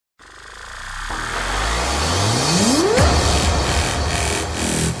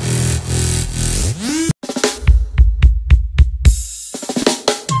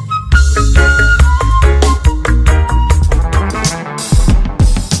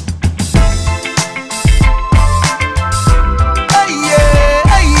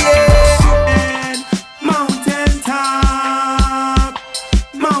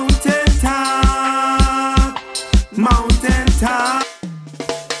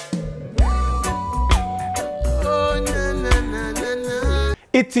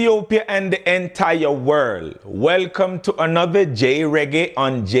Ethiopia and the entire world, welcome to another j-reggae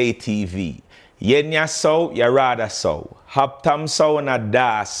on JTV. Yenya so, yarada so, haptam so na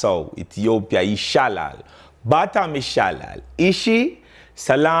da so, Ethiopia ishalal, batam ishalal, ishi,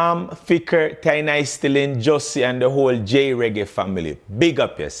 salam, fikr, tainai stilin, Josie and the whole j-reggae family. Big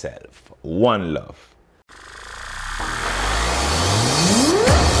up yourself, one love.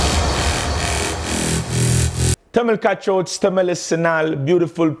 Tamil Kachouts, Tamil Sinal,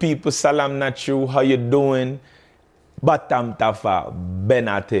 beautiful people, salam nachu, how you doing? Batam Tafa,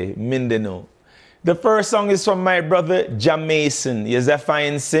 Benate, Mindeno. The first song is from my brother Jamason. Yes, I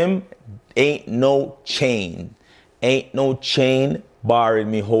find him. Ain't no chain. Ain't no chain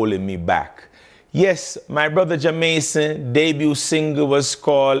barring me, holding me back. Yes, my brother Jamason, debut single was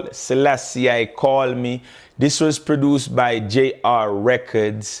called Selassie I Call Me. This was produced by JR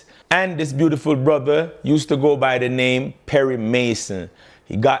Records. And this beautiful brother used to go by the name Perry Mason.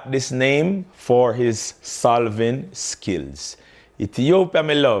 He got this name for his solving skills. Ethiopia,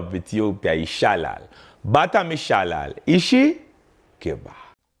 me love, Ethiopia, Ishalal. Bata mi shalal, Ishi, Keba.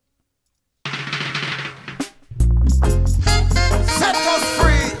 Set us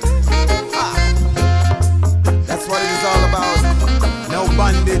free. That's what it is all about. No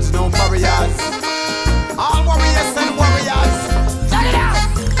bondage, no barriers. All warriors and warriors. Check it out.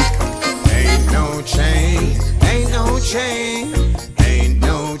 Ain't no chain, ain't no chain, ain't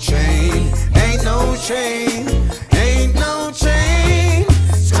no chain, ain't no chain, ain't no chain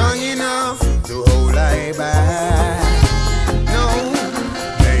strong enough to hold I back. No,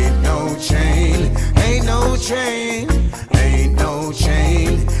 ain't no chain, ain't no chain, ain't no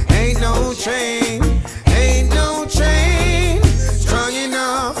chain, ain't no chain, ain't no chain strong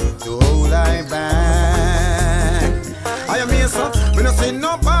enough to hold I back. I am here, so we don't see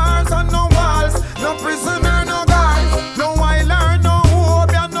no bars and no walls, no prisoner, no guards, no wailer, no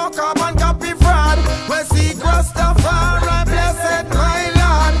obeah, no carbon copy fraud. We see Rastafari, blessed my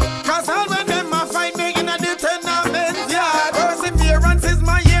Lord. Cause all when them a fight me in a the tenement yard. Perseverance is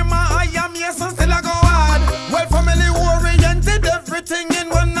my aim, I am here, so still I go hard. Well, family oriented, everything in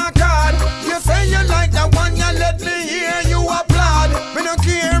one accord. You say you like that one, you let me hear you applaud. Me don't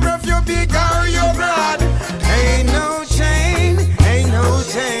care if you big or you broad. Ain't no chain, ain't no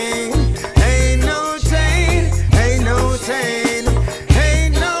chain, ain't no chain, ain't no chain,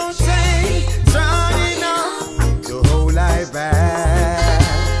 ain't no chain strong enough to hold I back.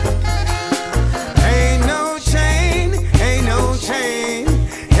 Ain't no chain, ain't no chain,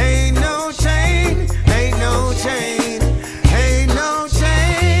 ain't no chain, ain't no chain, ain't no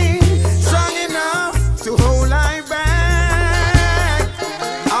chain strong enough to hold I back.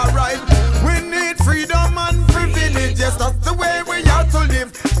 Alright, we need freedom and privilege. Yes, that's the way we have to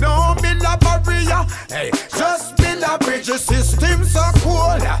live. Don't build a barrier, hey, just build a bridge. The system so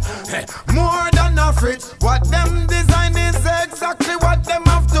cool, hey, more than afraid. What them design is exactly what them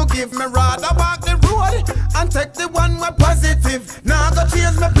have to give. Me rather walk the road and take the one more positive. Now go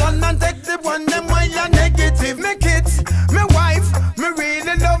change my plan and take the one them way you negative. Me kids, me wife, me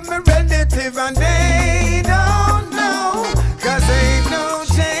really love me relative, and they don't know. Cause ain't no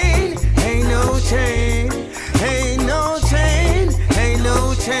chain, ain't no chain, ain't no chain, ain't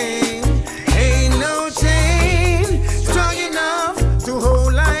no chain, ain't no chain strong enough to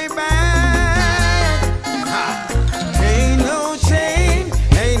hold I back. Ain't no chain,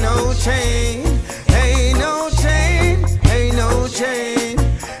 ain't no chain, ain't no chain, ain't no chain,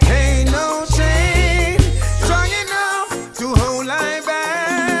 ain't no chain strong enough to hold I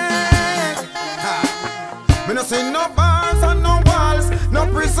back. Me no see no bars and no walls, no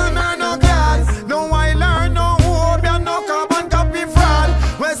prisoner, no guards, no wailer, no obeah, no carbon copy fraud.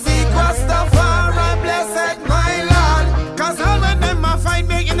 We see Rastafari, blessed my Lord. Cause all when them a fight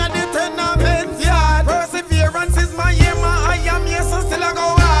me in a the tenement yard. Perseverance is my aim, I am here, so still I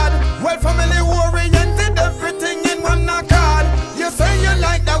go hard. Well, family oriented, everything in one accord. You say you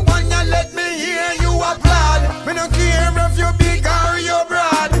like that one, you let me hear you applaud. Me don't care if you big or you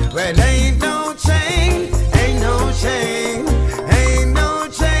broad. Well, ain't no